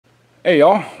Hey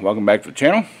y'all, welcome back to the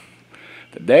channel.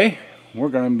 Today we're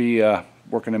going to be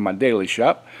working in my daily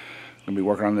shop. I'm going to be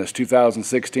working on this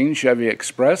 2016 Chevy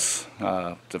Express.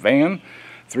 It's a van,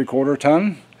 3/4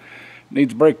 ton.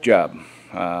 Needs a brake job.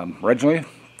 Originally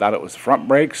thought it was the front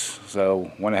brakes,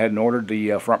 so went ahead and ordered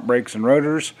the front brakes and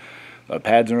rotors, the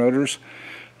pads and rotors.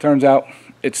 Turns out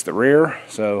it's the rear,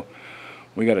 so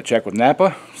we got to check with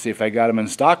Napa, see if they got them in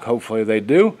stock. Hopefully they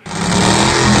do.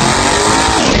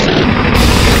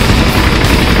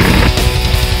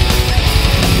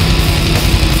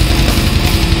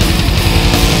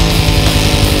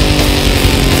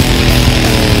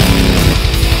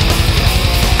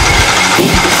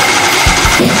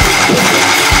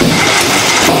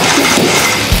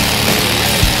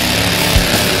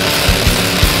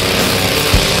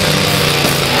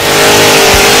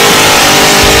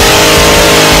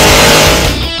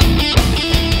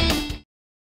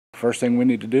 First thing we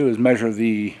need to do is measure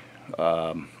the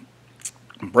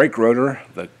brake rotor,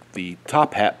 the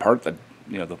top hat part, the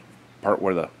part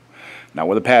where not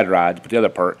where the pad rides, but the other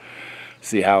part.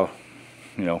 See how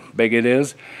big it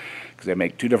is, because they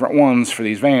make two different ones for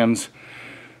these vans.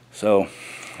 So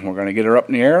we're going to get her up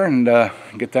in the air and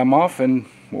get them off, and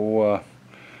we'll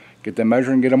get them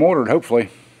measured and get them ordered, hopefully.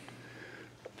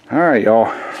 All right,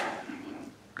 y'all.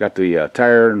 Got the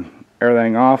tire and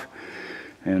everything off,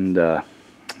 and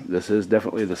this is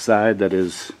definitely the side that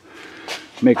is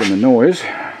making the noise.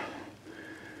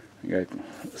 You guys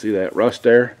see that rust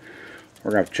there? We're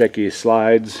going to have to check these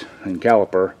slides and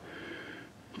caliper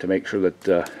to make sure that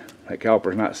that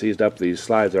caliper is not seized up. These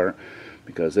slides aren't,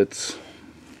 because it's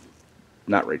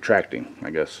not retracting, I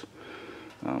guess.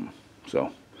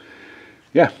 So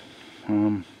yeah,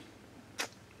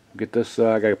 get this.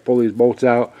 I got to pull these bolts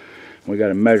out. We got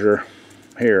to measure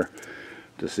here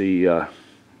to see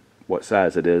what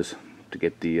size it is to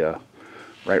get the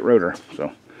right rotor.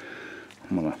 So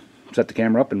I'm gonna set the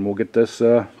camera up and we'll get this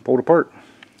pulled apart.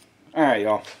 Alright,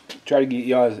 y'all, try to get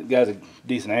you guys a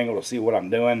decent angle to see what I'm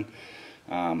doing.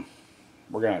 We're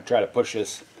gonna try to push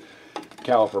this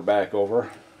caliper back over,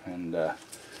 and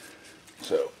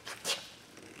so,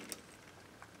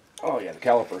 oh yeah, the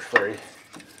caliper's free.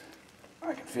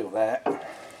 I can feel that.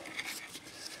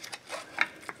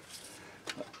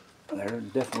 There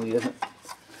definitely isn't.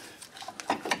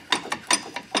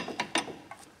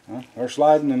 Well, they're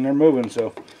sliding and they're moving,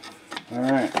 so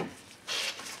alright. Get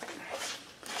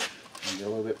a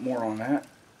little bit more on that.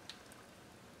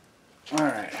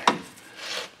 Alright.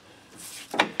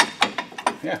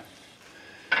 Yeah.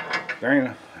 There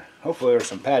ain't hopefully there's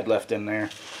some pad left in there.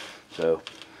 So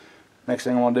next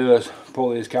thing I want to do is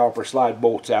pull these caliper slide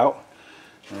bolts out,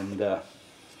 and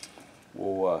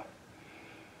we'll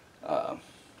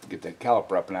get the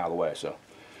caliper up and out of the way. So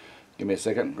give me a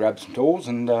second, grab some tools,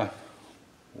 and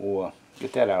we'll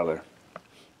get that out of there.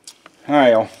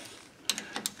 Alright, y'all.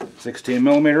 16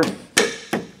 millimeter.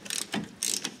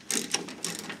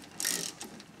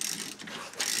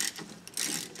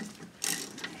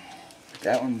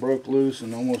 That one broke loose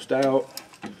and almost out.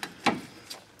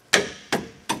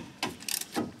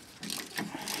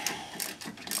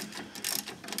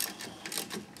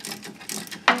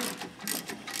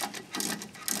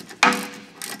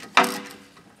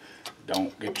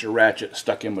 Don't get your ratchet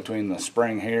stuck in between the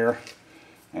spring here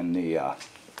and the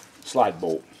slide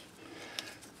bolt.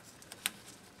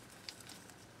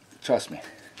 Trust me,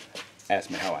 ask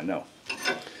me how I know.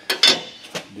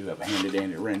 I do have a handy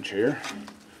dandy wrench here.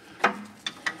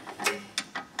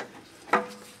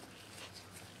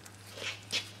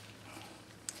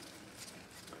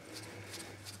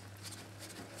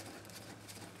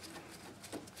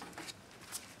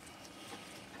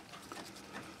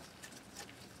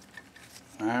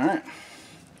 Alright,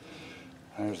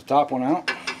 there's the top one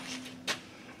out.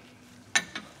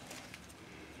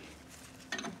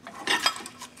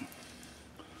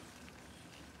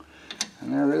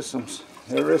 And there is some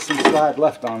slide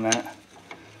left on that.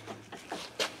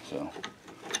 So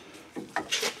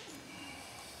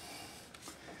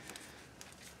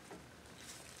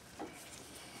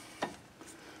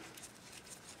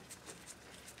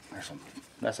there's some,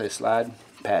 that's a slide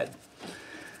pad.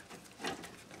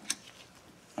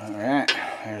 Alright,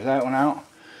 there's that one out.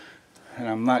 And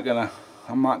I'm not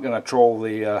gonna troll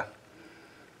the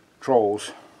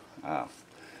trolls.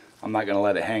 I'm not gonna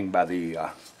let it hang by the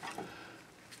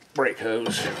brake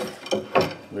hose.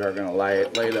 We are gonna lay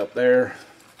it up there.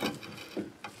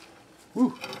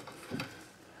 Woo!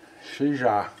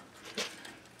 Sheesh.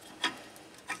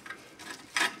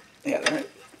 Yeah,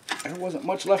 there wasn't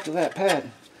much left of that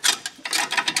pad.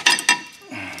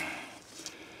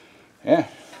 Yeah,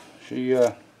 she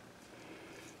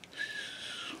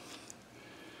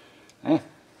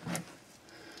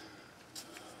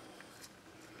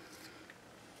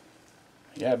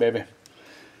yeah, baby.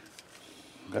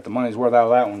 Got the money's worth out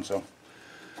of that one, so.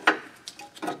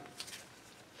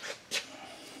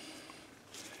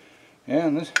 Yeah,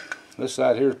 and this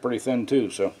side here is pretty thin too,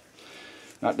 so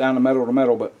not down to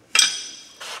metal, but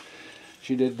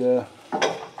she did get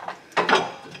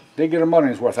her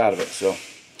money's worth out of it. So,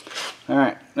 all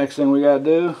right, next thing we gotta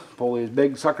do, pull these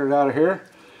big suckers out of here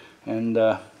and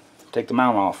take the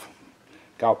mount off,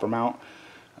 caliper mount.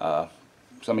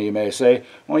 Some of you may say,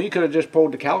 well, you could have just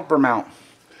pulled the caliper mount.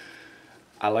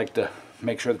 I like to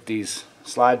make sure that these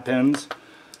slide pins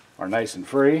are nice and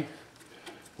free,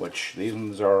 which these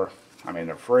ones are, I mean,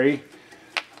 they're free.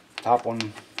 Top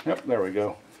one, yep, there we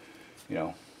go. You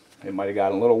know, it might have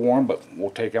gotten a little warm, but we'll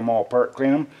take them all apart,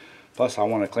 clean them. Plus, I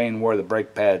want to clean where the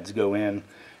brake pads go in,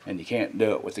 and you can't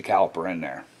do it with the caliper in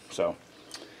there. So,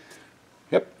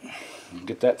 yep,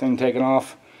 get that thing taken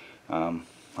off. I'm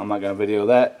not going to video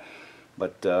that,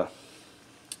 but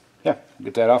yeah,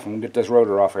 get that off and we'll get this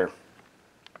rotor off here.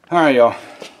 Alright, y'all.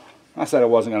 I said I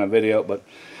wasn't going to video it, but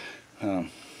I'm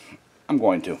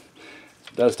going to.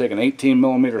 It does take an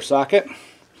 18mm socket,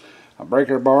 a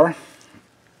breaker bar,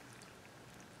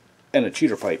 and a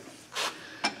cheater pipe.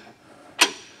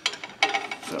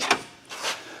 So,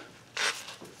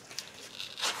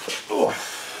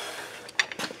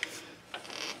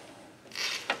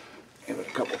 give it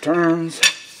a couple turns.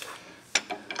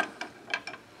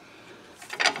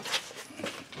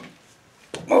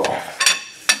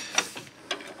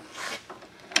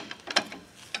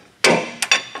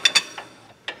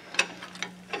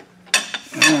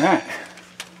 Alright.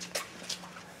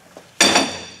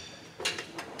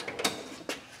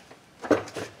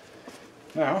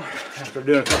 Now, after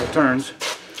doing a couple turns,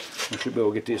 we should be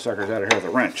able to get these suckers out of here with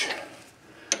a wrench.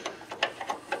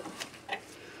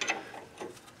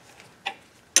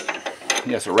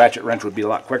 Yes, a ratchet wrench would be a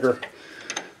lot quicker,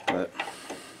 but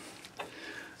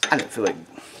I didn't feel like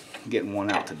getting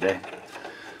one out today.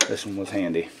 This one was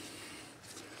handy.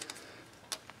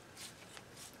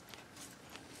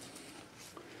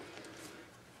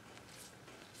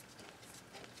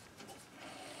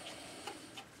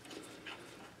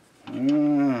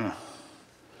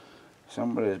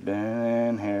 Somebody's been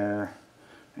in here,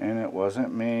 and it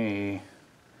wasn't me.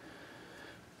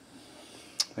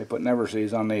 They put never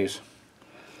sees on these.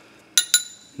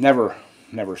 Never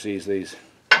sees these.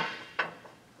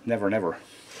 Never.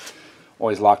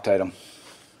 Always Loctite them.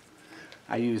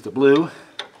 I use the blue,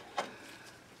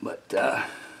 but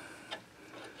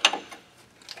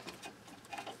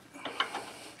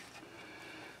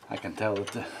I can tell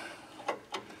that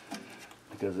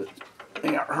because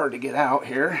they aren't hard to get out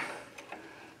here.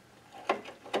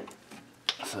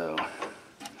 So,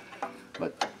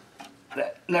 but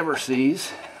that never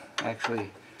sees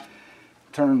actually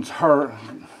turns hard,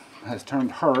 has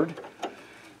turned hard,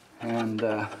 and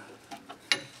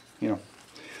you know,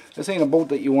 this ain't a bolt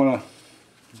that you want to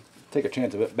take a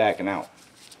chance of it backing out.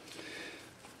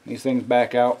 These things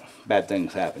back out, bad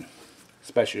things happen,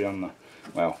 especially on the,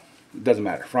 well, it doesn't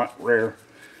matter, front, rear.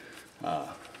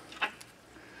 Yeah,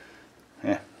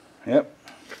 yep.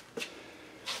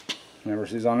 Never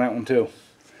sees on that one too.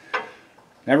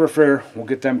 Never fear, we'll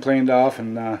get them cleaned off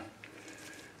and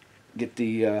get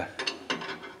the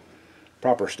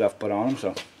proper stuff put on them.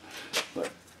 So,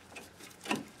 but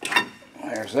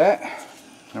there's that.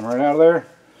 I'm right out of there.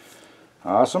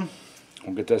 Awesome.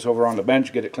 We'll get this over on the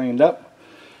bench, get it cleaned up.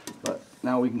 But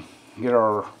now we can get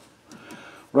our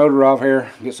rotor off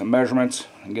here, get some measurements,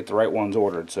 and get the right ones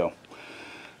ordered. So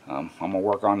I'm gonna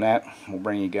work on that. We'll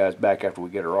bring you guys back after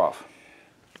we get her off.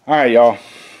 All right, y'all.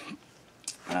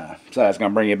 So I was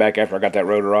going to bring you back after I got that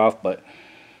rotor off, but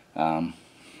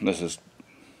this is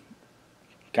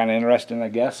kind of interesting, I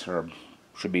guess, or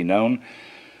should be known.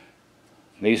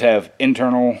 These have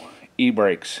internal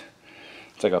e-brakes.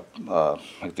 It's like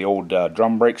like the old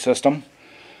drum brake system.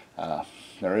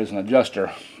 There is an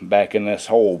adjuster back in this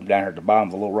hole down here at the bottom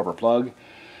of the little rubber plug.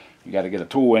 You got to get a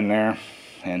tool in there,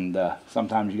 and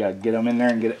sometimes you got to get them in there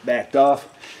and get it backed off,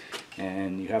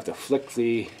 and you have to flick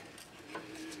the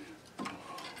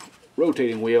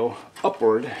rotating wheel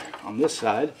upward on this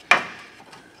side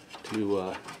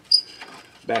to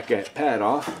back that pad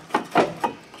off.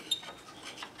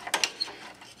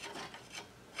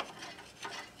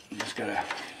 You just gotta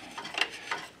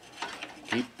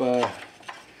keep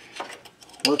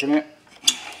working it.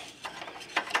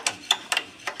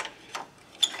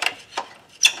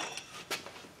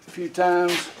 A few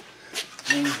times,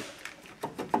 and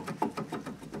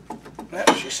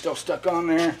she's still stuck on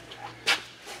there.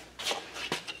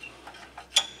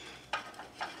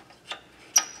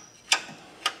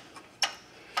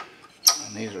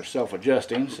 These are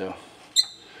self-adjusting, so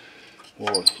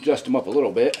We'll adjust them up a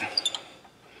little bit.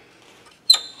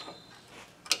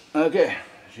 Okay,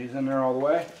 she's in there all the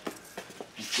way.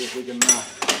 Let's see if we can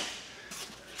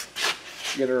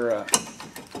get her.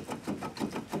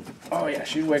 Oh yeah,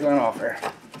 she's wiggling off there.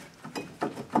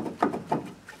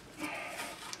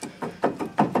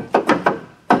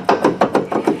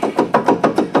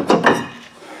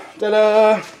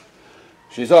 Ta-da!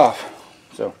 She's off.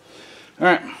 So, all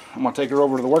right, I'm gonna take her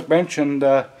over to the workbench and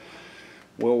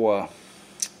we'll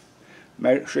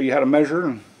show you how to measure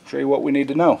and show you what we need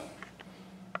to know.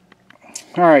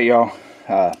 All right, y'all.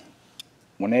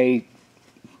 When they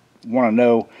want to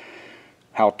know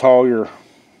how tall your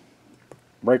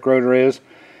brake rotor is,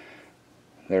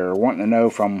 they're wanting to know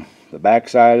from the back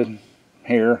side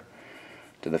here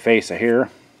to the face of here.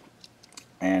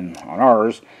 And on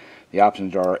ours, the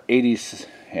options are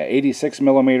 86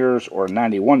 millimeters or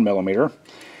 91 millimeter.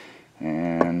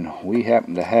 And we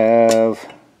happen to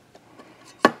have,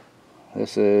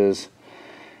 this is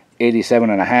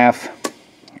 87.5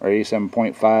 or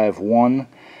 87.51.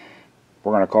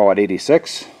 We're going to call it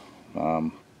 86.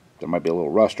 There might be a little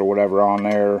rust or whatever on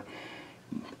there.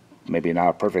 Maybe not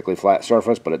a perfectly flat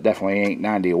surface, but it definitely ain't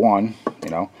 91, you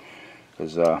know,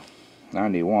 because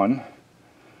 91, I'm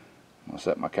going to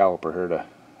set my caliper here to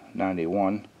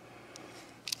 91.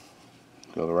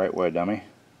 Go the right way, dummy.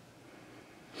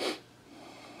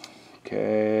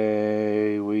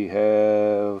 Okay, we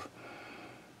have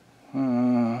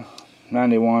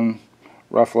 91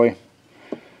 roughly.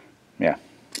 Yeah,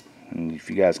 and if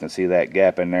you guys can see that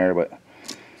gap in there, but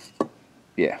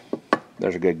yeah,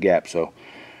 there's a good gap. So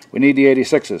we need the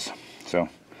 86s. So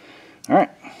all right,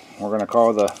 we're going to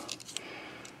call the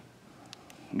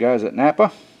guys at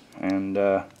Napa and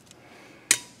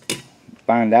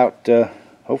find out.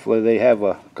 Hopefully they have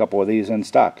a couple of these in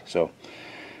stock. So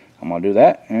I'm going to do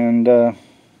that, and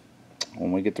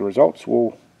when we get the results,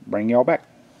 we'll bring y'all back.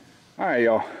 All right,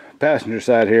 y'all. Passenger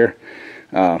side here.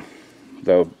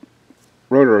 The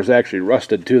rotor is actually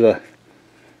rusted to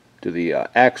the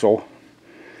axle,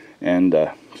 and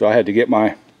so I had to get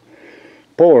my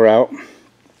puller out.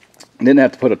 Didn't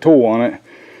have to put a tool on it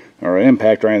or an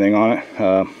impact or anything on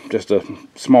it. Just a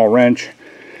small wrench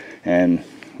and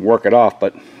work it off.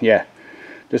 But yeah,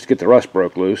 just get the rust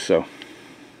broke loose. So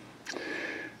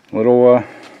little,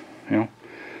 you know,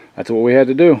 that's what we had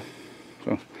to do.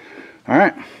 So all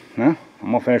right, now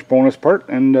I'm gonna finish pulling this apart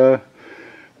and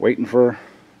waiting for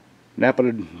Napa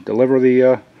to deliver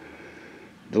the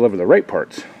rate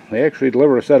parts. They actually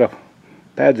delivered a set of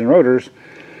pads and rotors,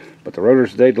 but the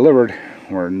rotors they delivered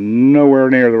were nowhere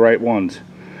near the right ones.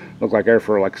 Looked like they're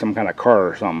for like some kind of car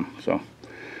or something. So all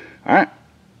right,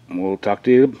 we'll talk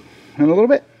to you in a little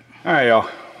bit. All right, y'all,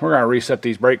 we're gonna reset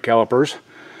these brake calipers.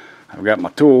 I've got my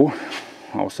tool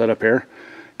all set up here.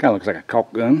 Kind of looks like a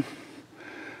caulk gun,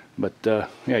 but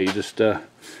yeah, you just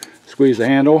squeeze the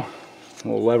handle, a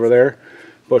little lever there,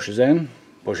 pushes in,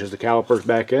 pushes the calipers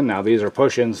back in. Now these are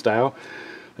push-in style.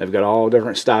 They've got all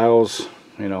different styles,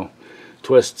 you know,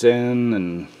 twists in,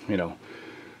 and you know,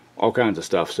 all kinds of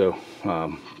stuff. So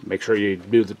make sure you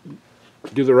do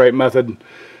the right method.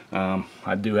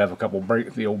 I do have a couple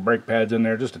the old brake pads in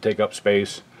there just to take up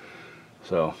space.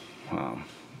 So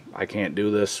I can't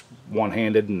do this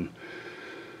one-handed, and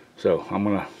so I'm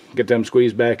gonna get them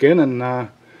squeezed back in, and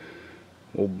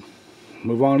we'll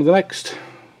move on to the next.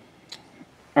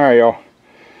 All right, y'all,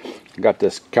 got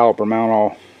this caliper mount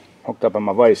all hooked up in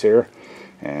my vise here,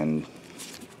 and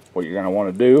what you're gonna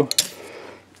want to do,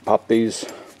 pop these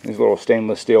little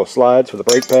stainless steel slides for the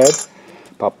brake pad,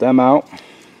 pop them out,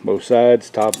 both sides,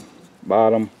 top,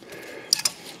 bottom,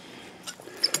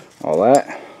 all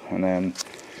that. And then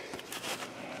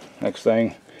next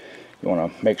thing, you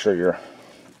want to make sure your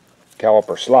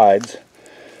caliper slides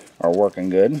are working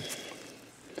good.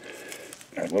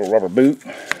 There's a little rubber boot,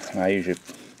 and I usually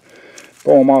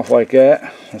pull them off like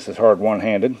that. This is hard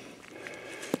one-handed,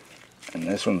 and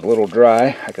this one's a little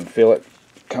dry. I can feel it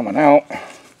coming out.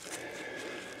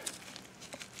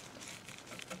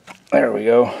 There we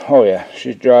go. Oh yeah,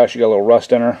 she's dry. She got a little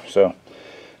rust in her, so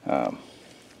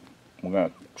we're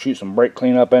gonna shoot some brake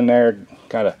cleanup in there,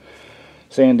 kind of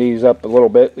sand these up a little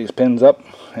bit, these pins up,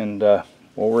 and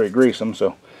we'll re-grease them.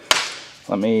 So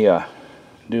let me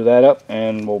do that up,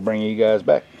 and we'll bring you guys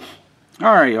back.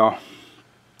 All right, y'all.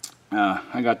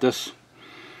 I got this,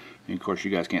 and of course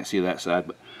you guys can't see that side,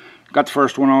 but got the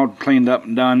first one all cleaned up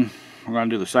and done. We're gonna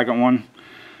do the second one.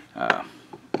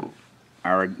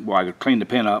 I cleaned the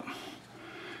pin up.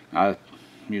 I'm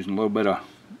using a little bit of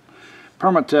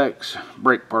Permatex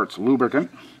brake parts lubricant.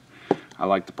 I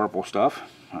like the purple stuff.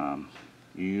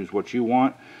 You use what you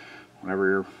want, whatever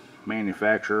your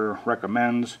manufacturer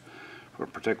recommends for a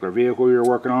particular vehicle you're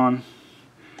working on.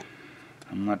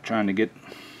 I'm not trying to get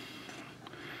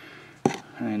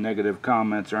any negative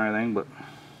comments or anything, but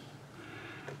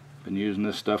I've been using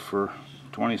this stuff for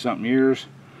 20 something years.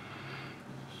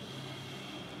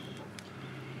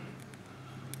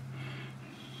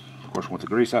 Of course, with the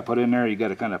grease I put in there, you got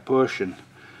to kind of push and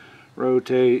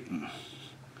rotate, and,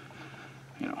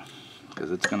 you know, because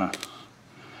it's gonna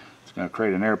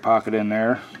create an air pocket in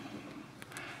there.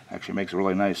 Actually makes a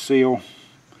really nice seal.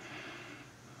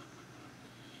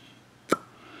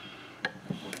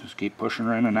 Just keep pushing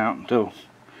her in and out until.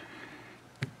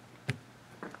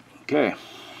 Okay.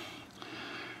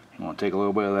 You want to take a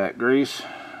little bit of that grease,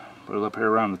 put it up here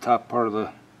around the top part of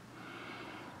the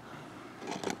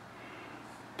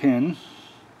pin,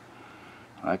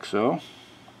 like so.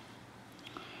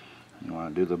 You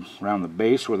want to do around the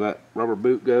base where that rubber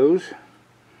boot goes,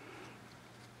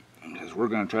 because we're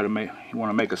going to try to make, you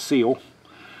want to make a seal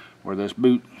where this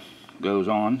boot goes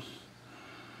on.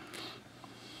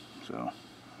 So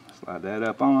slide that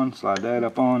up on, slide that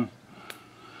up on.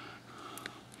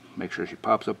 Make sure she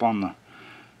pops up on the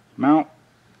mount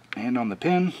and on the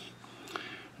pin.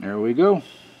 There we go.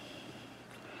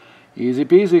 Easy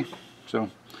peasy. So,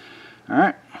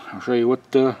 alright, I'll show you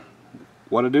what to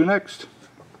do next.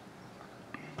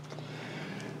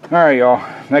 Alright, y'all,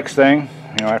 next thing,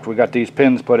 you know, after we got these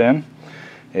pins put in,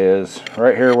 is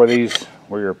right here where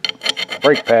your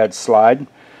brake pads slide,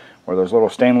 where those little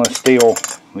stainless steel,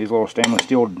 these little stainless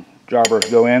steel jobbers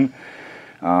go in.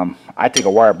 I take a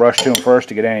wire brush to them first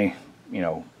to get any, you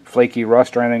know, flaky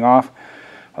rust or anything off.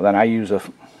 Well, then I use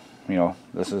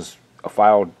this is a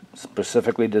file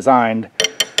specifically designed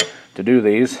to do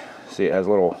these. See, it has a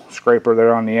little scraper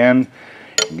there on the end.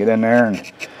 You can get in there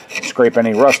and scrape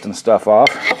any rust and stuff off.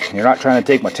 You're not trying to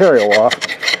take material off,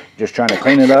 just trying to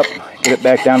clean it up, get it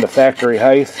back down to factory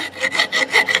height.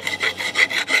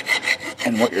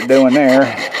 And what you're doing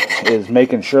there is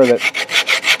making sure that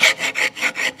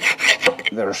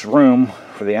there's room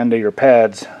for the end of your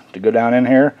pads to go down in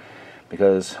here,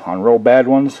 because on real bad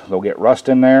ones they'll get rust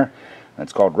in there.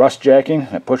 It's called rust jacking.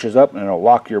 It pushes up and it'll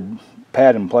lock your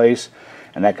pad in place,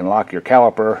 and that can lock your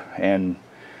caliper and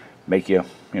make you,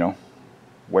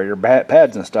 wear your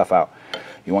pads and stuff out.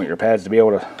 You want your pads to be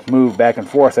able to move back and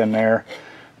forth in there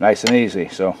nice and easy.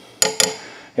 So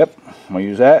yep, I'm gonna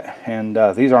use that, and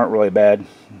these aren't really bad.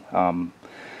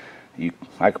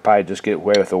 I could probably just get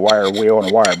away with a wire wheel and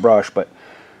a wire brush, but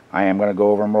I am going to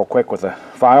go over them real quick with a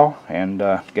file and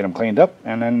get them cleaned up,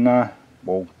 and then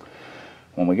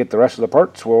when we get the rest of the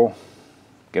parts, we'll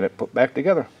get it put back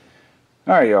together.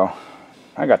 Alright, y'all,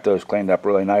 I got those cleaned up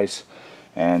really nice,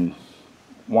 and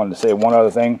wanted to say one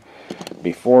other thing.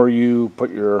 Before you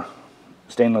put your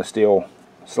stainless steel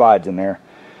slides in there,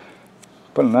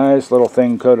 put a nice little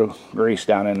thin coat of grease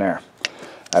down in there.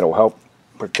 That'll help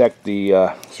protect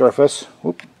the surface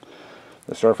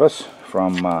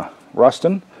from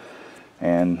rusting,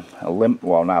 and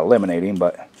well, not eliminating,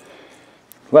 but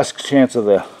less chance of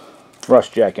the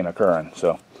rust jacking occurring.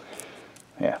 So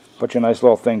yeah, put your nice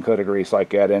little thin coat of grease like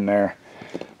that in there,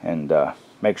 and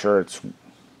make sure it's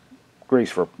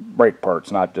grease for brake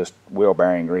parts, not just wheel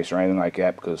bearing grease or anything like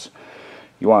that, because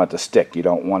you want it to stick. You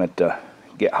don't want it to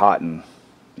get hot and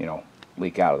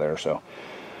leak out of there. So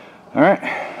alright,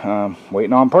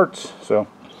 waiting on parts, so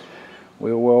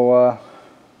we'll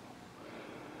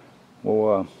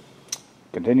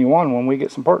continue on when we get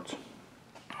some parts.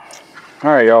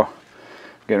 Alright, y'all,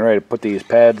 getting ready to put these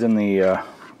pads in the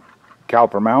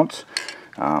caliper mounts.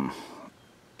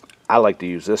 I like to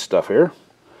use this stuff here.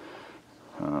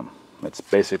 It's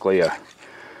basically a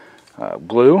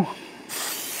glue.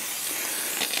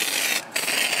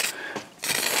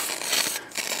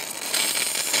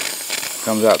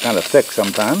 Comes out kind of thick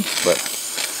sometimes, but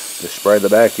just spray the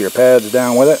back of your pads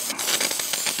down with it.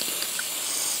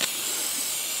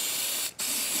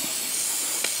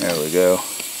 There we go.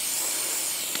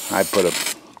 I put a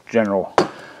general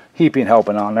heaping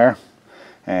helping on there,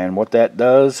 and what that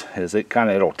does is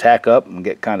it'll tack up and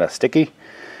get kind of sticky,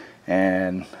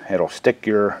 and it'll stick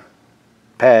your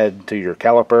pad to your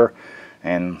caliper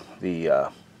and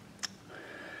the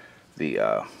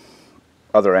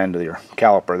other end of your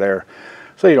caliper there,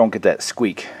 so you don't get that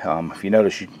squeak. If you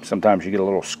notice, sometimes you get a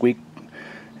little squeak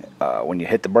when you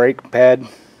hit the brake pad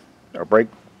or brake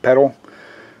pedal.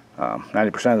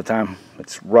 90% of the time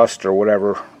it's rust or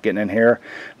whatever getting in here.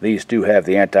 These do have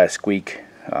the anti-squeak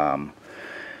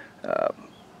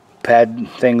pad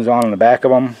things on in the back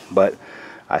of them, but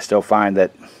I still find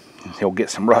that he'll get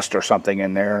some rust or something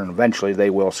in there, and eventually they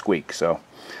will squeak. So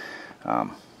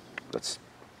that's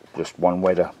just one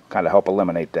way to kind of help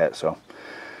eliminate that. So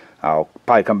I'll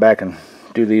probably come back and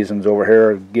do these ones over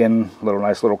here again.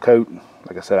 Nice little coat.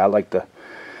 Like I said, I like the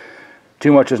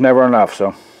too much is never enough.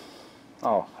 So,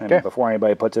 oh, and okay. Before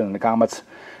anybody puts it in the comments,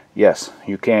 yes,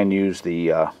 you can use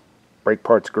the brake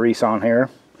parts grease on here.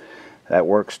 That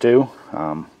works too.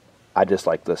 I just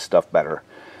like this stuff better.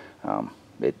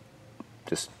 It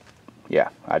just, yeah,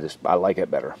 I like it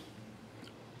better.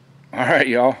 All right,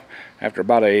 y'all. After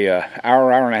about a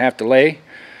hour and a half delay,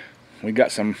 we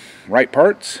got some right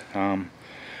parts.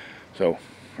 So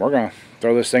we're gonna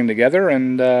throw this thing together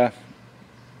and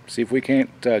see if we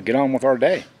can't get on with our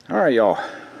day. All right, y'all.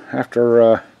 After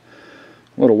a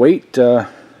little wait, got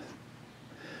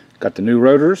the new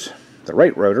rotors, the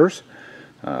right rotors.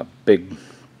 Big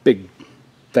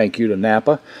thank you to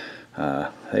Napa.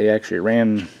 They actually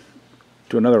ran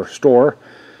to another store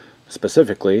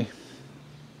specifically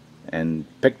and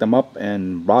picked them up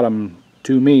and brought them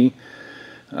to me.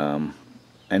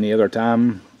 Any other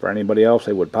time for anybody else,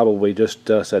 they would probably just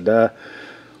said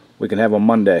we can have them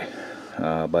Monday,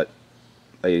 but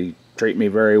they treat me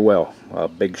very well.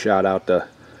 Big shout out to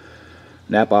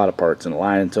Napa Auto Parts in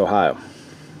Lyons, Ohio.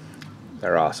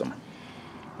 They're awesome.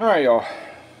 Alright, y'all,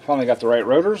 finally got the right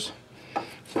rotors,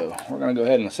 so we're going to go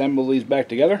ahead and assemble these back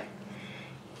together.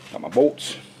 Got my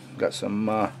bolts, got some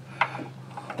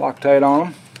Loctite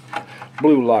on them,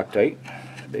 blue Loctite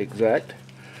to be exact.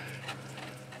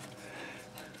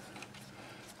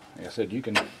 Like I said, you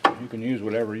can use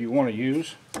whatever you want to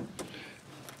use.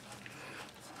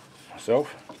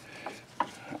 Myself,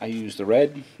 I use the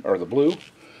red or the blue.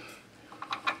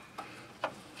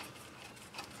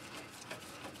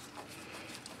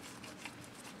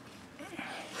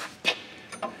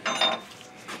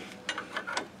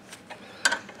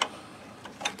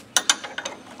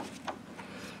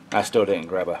 I still didn't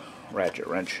grab a ratchet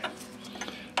wrench,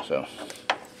 so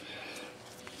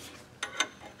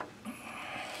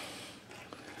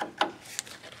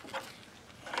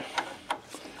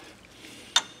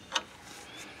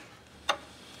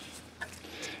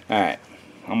alright,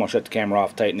 I'm going to shut the camera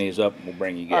off, tighten these up, and we'll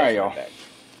bring you guys right back.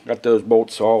 Got those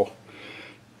bolts all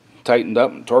tightened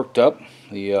up and torqued up.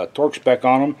 The torque spec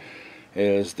on them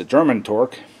is the German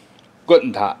torque,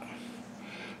 Guttentat.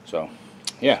 So,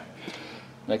 yeah.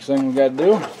 Next thing we got to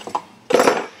do,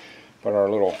 put our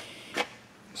little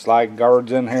slide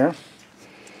guards in here.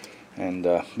 And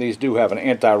these do have an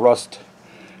anti-rust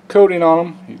coating on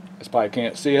them. You probably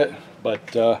can't see it,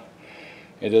 but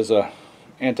it is a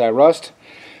anti-rust.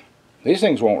 These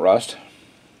things won't rust,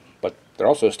 but they're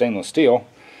also stainless steel.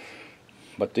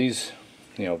 But these,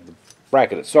 you know, the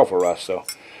bracket itself will rust, so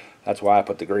that's why I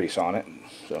put the grease on it.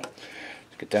 So let's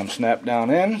get them snapped down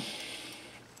in.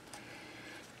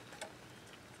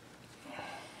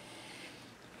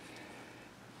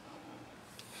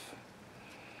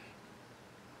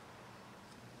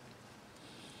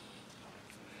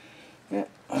 Yeah,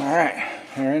 all right,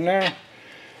 they're in there.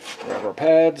 Grab our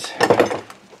pads.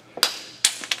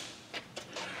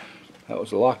 That was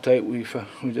the Loctite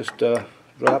we just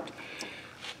dropped.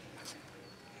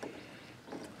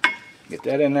 Get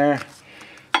that in there.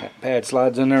 That pad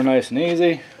slides in there nice and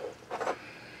easy.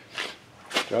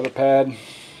 The other pad,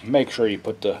 make sure you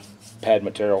put the pad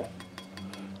material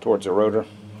towards the rotor.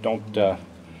 Don't do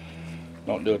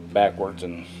it backwards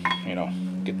and, you know,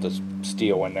 get the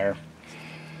steel in there.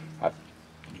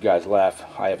 You guys laugh.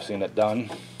 I have seen it done.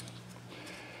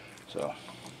 So,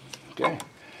 okay.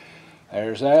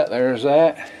 There's that. There's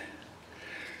that.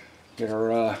 Get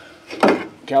our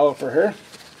caliper here.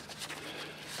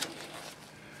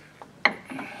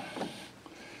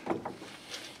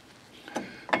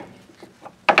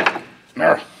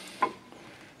 There.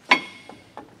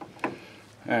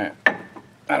 Alright.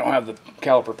 I don't have the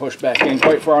caliper pushed back in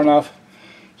quite far enough,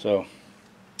 so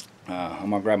I'm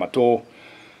going to grab my tool,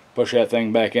 push that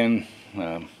thing back in.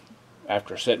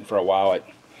 After sitting for a while, it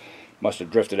must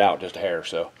have drifted out just a hair,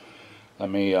 so let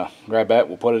me grab that,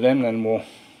 we'll put it in, and we'll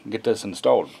get this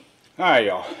installed. Alright,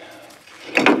 y'all.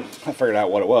 I figured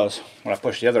out what it was. When I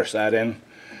pushed the other side in,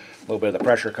 a little bit of the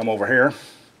pressure come over here,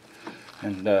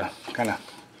 and kind of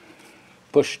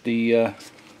push these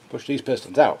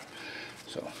pistons out.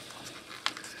 So,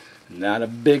 not a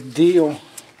big deal.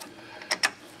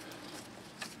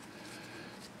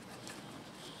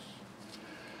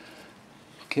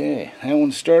 Okay, that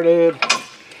one started.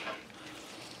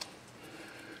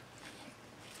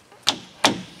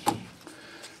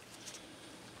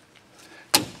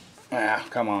 Ah,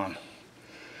 come on.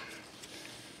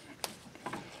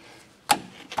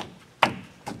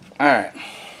 Alright.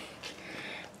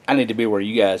 I need to be where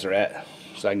you guys are at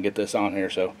so I can get this on here.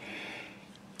 So,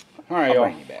 alright,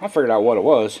 y'all. I figured out what it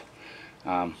was.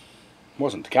 It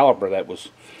wasn't the caliper that was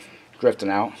drifting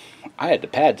out. I had the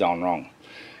pads on wrong.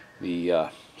 The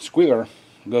squealer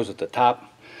goes at the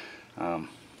top.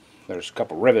 There's a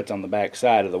couple rivets on the back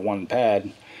side of the one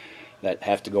pad that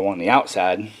have to go on the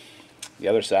outside. The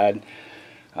other side,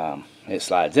 it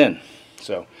slides in.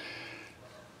 So,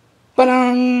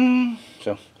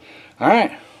 so, all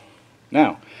right.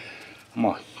 Now, I'm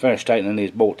gonna finish tightening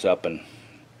these bolts up, and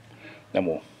then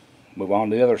we'll move on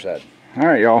to the other side. All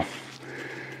right, y'all.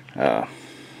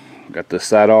 Got this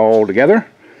side all together.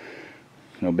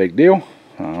 No big deal.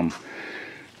 When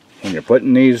you're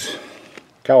putting these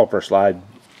caliper slide,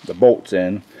 the bolts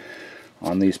in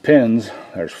on these pins,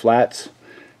 there's flats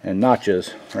and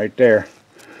notches right there.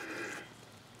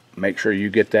 Make sure you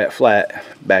get that flat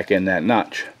back in that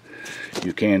notch.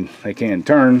 They can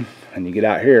turn, and you get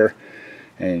out here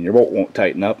and your bolt won't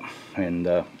tighten up, and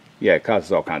yeah, it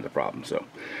causes all kinds of problems. So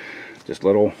just a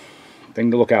little thing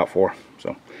to look out for. So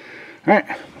all right,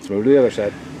 let's move to the other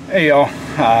side. Hey y'all,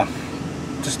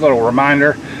 just a little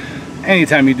reminder,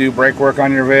 anytime you do brake work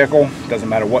on your vehicle, doesn't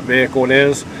matter what vehicle it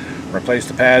is, replace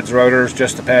the pads, rotors,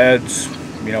 just the pads,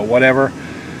 you know, whatever,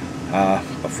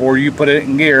 before you put it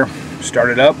in gear, start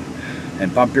it up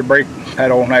and pump your brake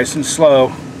pedal nice and slow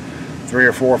 3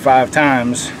 or 4 or 5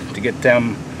 times to get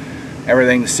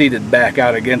everything seated back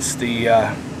out against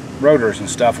the rotors and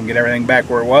stuff, and get everything back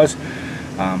where it was,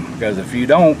 because if you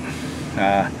don't,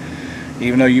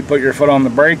 even though you put your foot on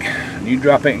the brake and you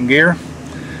drop it in gear,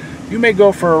 you may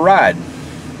go for a ride.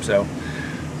 So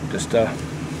just a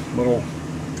little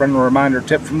friendly reminder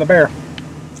tip from the bear.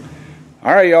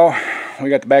 Alright y'all, we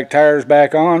got the back tires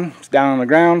back on. It's down on the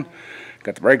ground.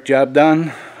 Got the brake job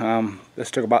done.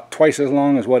 This took about twice as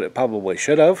long as what it probably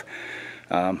should have,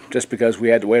 just because we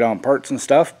had to wait on parts and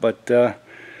stuff, but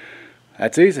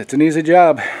that's easy. It's an easy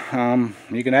job.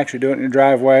 You can actually do it in your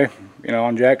driveway, you know,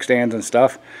 on jack stands and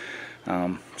stuff.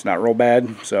 It's not real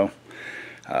bad. So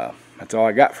that's all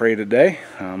I got for you today.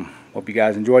 Hope you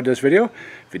guys enjoyed this video.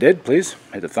 If you did, please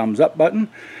hit the thumbs up button.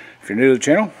 If you're new to the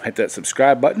channel, hit that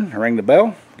subscribe button and ring the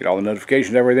bell. Get all the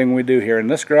notifications of everything we do here in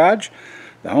this garage,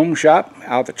 the home shop,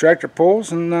 out the tractor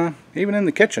pulls, and even in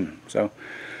the kitchen. So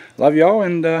love y'all,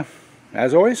 and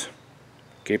as always,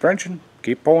 keep wrenching,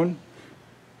 keep pulling,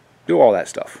 do all that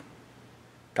stuff.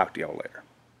 Talk to y'all later.